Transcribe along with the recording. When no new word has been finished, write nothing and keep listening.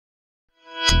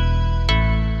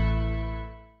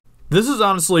This is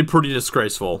honestly pretty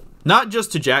disgraceful. Not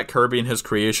just to Jack Kirby and his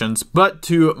creations, but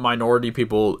to minority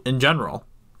people in general.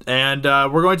 And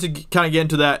we're going to kind of get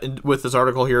into that with this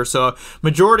article here. So,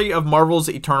 majority of Marvel's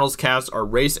Eternals cast are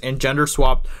race and gender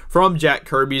swapped from Jack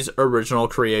Kirby's original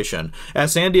creation. At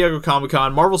San Diego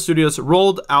Comic-Con, Marvel Studios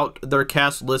rolled out their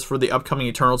cast list for the upcoming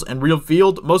Eternals and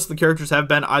revealed most of the characters have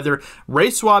been either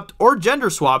race swapped or gender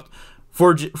swapped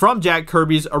from Jack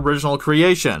Kirby's original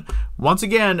creation. Once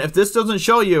again, if this doesn't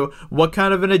show you what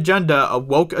kind of an agenda, a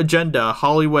woke agenda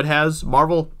Hollywood has,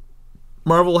 Marvel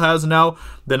has now,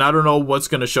 then I don't know what's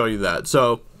going to show you that.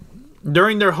 So,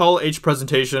 during their Hall H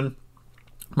presentation,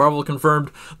 Marvel confirmed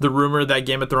the rumor that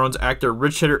Game of Thrones actor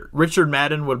Richard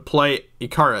Madden would play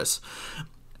Icarus.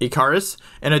 In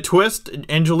a twist,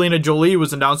 Angelina Jolie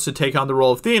was announced to take on the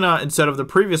role of Athena instead of the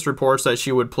previous reports that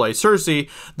she would play Cersei.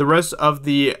 The rest of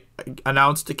the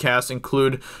announced cast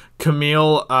include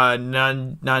Camille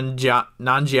Nanjiani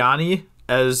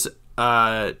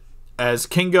as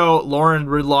Kingo, Lauren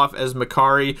Ridloff as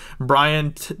Makari,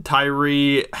 Brian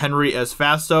Tyree Henry as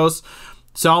Phastos,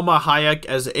 Salma Hayek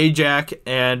as Ajak,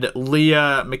 and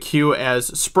Leah McHugh as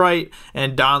Sprite,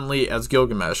 and Don Lee as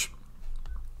Gilgamesh.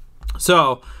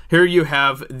 So here you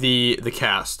have the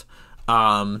cast.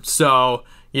 So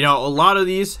you know, a lot of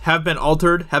these have been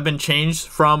altered, have been changed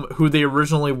from who they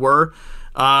originally were.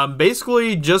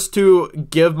 Basically just to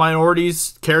give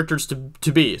minorities characters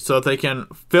to be, so that they can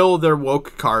fill their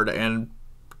woke card and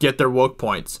get their woke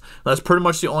points. That's pretty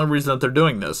much the only reason that they're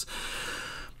doing this.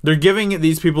 They're giving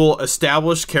these people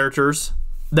established characters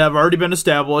that have already been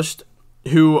established,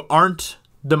 who aren't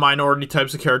the minority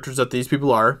types of characters that these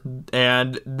people are,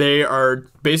 and they are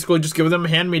basically just giving them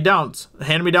hand-me-down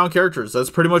characters. That's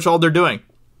pretty much all they're doing.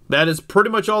 That is pretty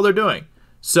much all they're doing.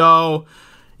 So,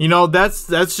 you know, that's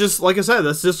just, like I said,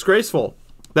 that's disgraceful.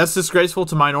 That's disgraceful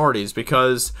to minorities,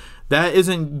 because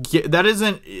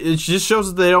it just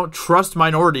shows that they don't trust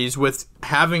minorities with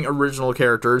having original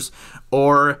characters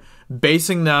or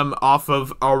basing them off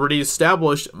of already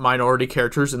established minority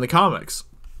characters in the comics.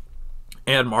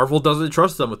 And Marvel doesn't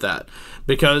trust them with that,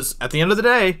 because at the end of the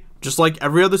day, just like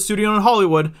every other studio in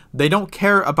Hollywood, they don't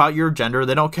care about your gender.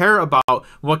 They don't care about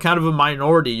what kind of a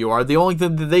minority you are. The only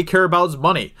thing that they care about is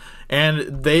money.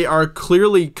 And they are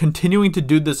clearly continuing to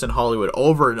do this in Hollywood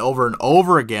over and over and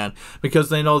over again, because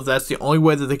they know that's the only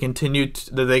way that they can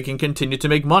continue to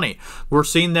make money. We're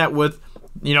seeing that with,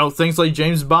 you know, things like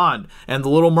James Bond and The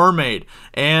Little Mermaid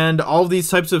and all these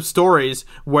types of stories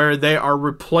where they are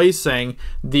replacing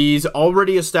these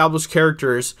already established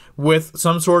characters with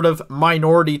some sort of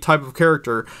minority type of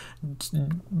character,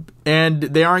 and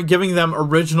they aren't giving them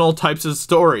original types of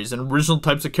stories and original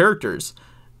types of characters.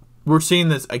 We're seeing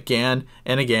this again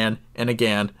and again and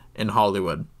again in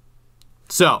Hollywood.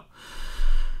 So,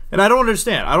 and I don't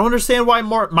understand. I don't understand why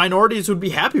minorities would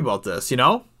be happy about this, you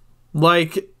know?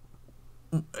 Like,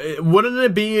 wouldn't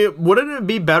it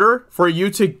be better for you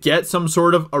to get some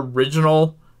sort of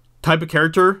original type of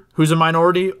character who's a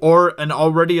minority, or an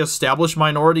already established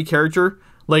minority character?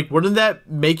 Like, wouldn't that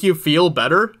make you feel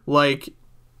better? Like,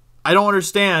 I don't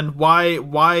understand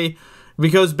why,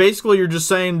 because basically you're just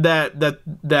saying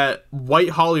that white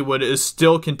Hollywood is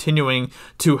still continuing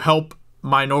to help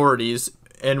minorities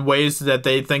in ways that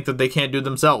they think that they can't do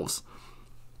themselves.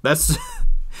 That's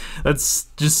that's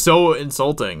just so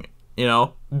insulting. You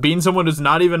know, being someone who's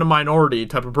not even a minority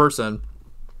type of person,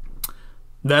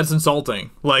 that's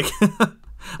insulting. Like,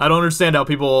 I don't understand how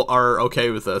people are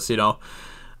okay with this, you know.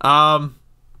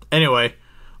 Anyway,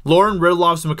 Lauren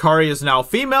Ridloff's Makari is now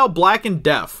female, black, and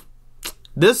deaf.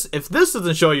 If this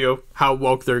doesn't show you how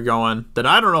woke they're going, then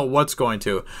I don't know what's going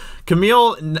to.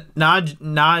 Camille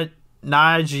Nanjiana's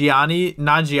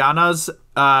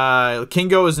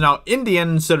Kingo is now Indian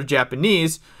instead of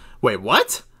Japanese. Wait,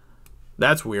 what?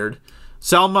 That's weird.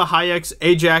 Salma Hayek's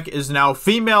Ajak is now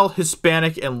female,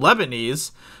 Hispanic, and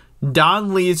Lebanese.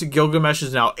 Don Lee's Gilgamesh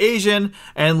is now Asian,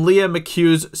 and Leah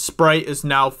McHugh's Sprite is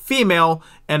now female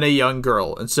and a young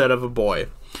girl instead of a boy.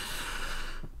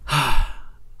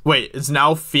 Wait, it's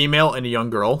now female and a young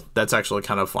girl? That's actually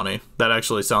kind of funny. That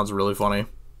actually sounds really funny.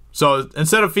 So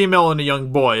instead of female and a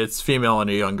young boy, it's female and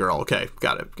a young girl. Okay,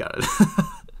 got it.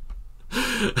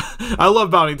 I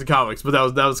love Bounding to Comics, but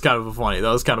that was kind of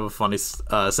a funny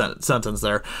sentence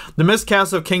there. The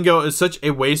miscast of Kingo is such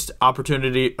a waste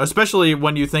opportunity, especially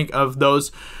when you think of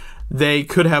those they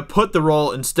could have put the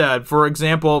role instead. For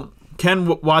example, Ken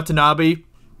Watanabe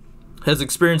has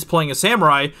experience playing a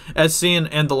samurai, as seen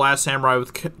in The Last Samurai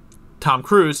with Tom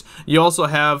Cruise. You also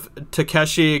have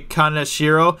Takeshi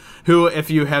Kaneshiro, who, if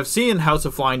you have seen House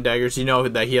of Flying Daggers, you know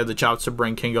that he had the chops to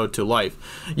bring Kingo to life.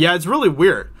 Yeah, it's really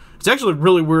weird. it's actually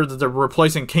really weird that they're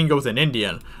replacing Kingo with an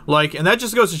Indian. Like, and that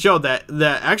just goes to show that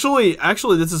actually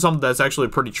this is something that's actually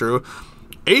pretty true.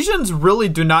 Asians really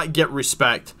do not get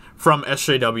respect from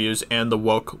SJWs and the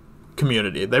woke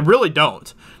community. They really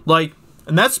don't. Like,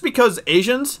 and that's because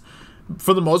Asians,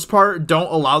 for the most part,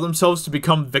 don't allow themselves to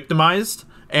become victimized,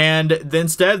 and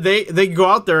instead they go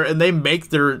out there and they make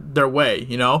their way,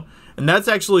 you know. And that's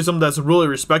actually something that's really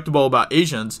respectable about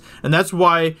Asians, and that's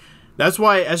why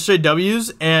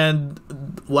SJWs and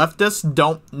leftists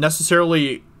don't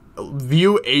necessarily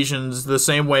view Asians the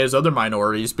same way as other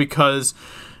minorities, because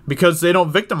they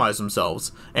don't victimize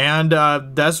themselves. And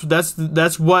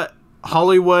that's what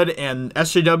Hollywood and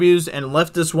SJWs and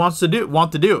leftists want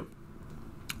to do.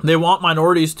 They want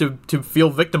minorities to feel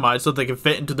victimized so they can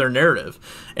fit into their narrative,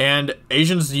 and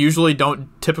Asians usually don't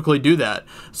typically do that.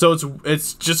 So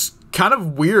it's just kind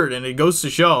of weird, and it goes to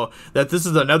show that this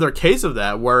is another case of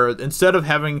that, where instead of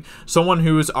having someone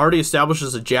who is already established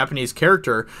as a Japanese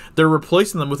character, they're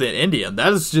replacing them with an Indian.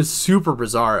 That is just super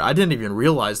bizarre. I didn't even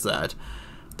realize that.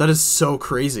 That is so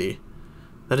crazy.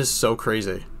 That is so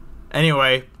crazy.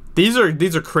 Anyway, these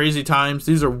are crazy times.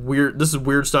 These are weird. This is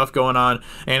weird stuff going on,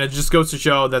 and it just goes to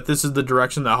show that this is the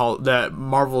direction that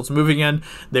Marvel's moving in.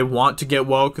 They want to get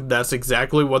woke. That's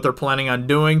exactly what they're planning on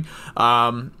doing.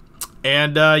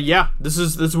 Yeah, this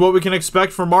is what we can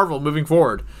expect from Marvel moving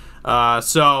forward.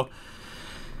 So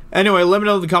anyway, let me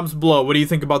know in the comments below. What do you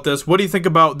think about this? What do you think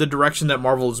about the direction that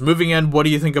Marvel is moving in? What do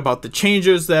you think about the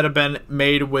changes that have been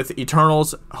made with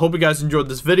Eternals? Hope you guys enjoyed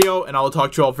this video, and I will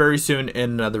talk to you all very soon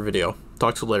in another video.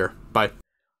 Talk to you later. Bye.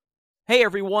 Hey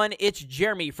everyone, it's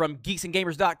Jeremy from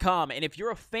geeksandgamers.com, and if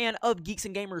you're a fan of Geeks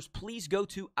and Gamers, please go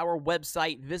to our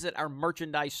website, visit our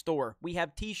merchandise store. We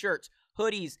have t-shirts,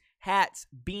 hoodies, hats,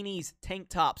 beanies, tank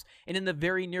tops, and in the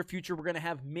very near future, we're going to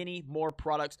have many more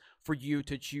products for you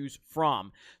to choose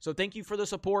from. So thank you for the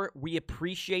support. We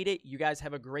appreciate it. You guys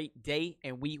have a great day,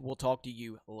 and we will talk to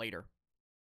you later.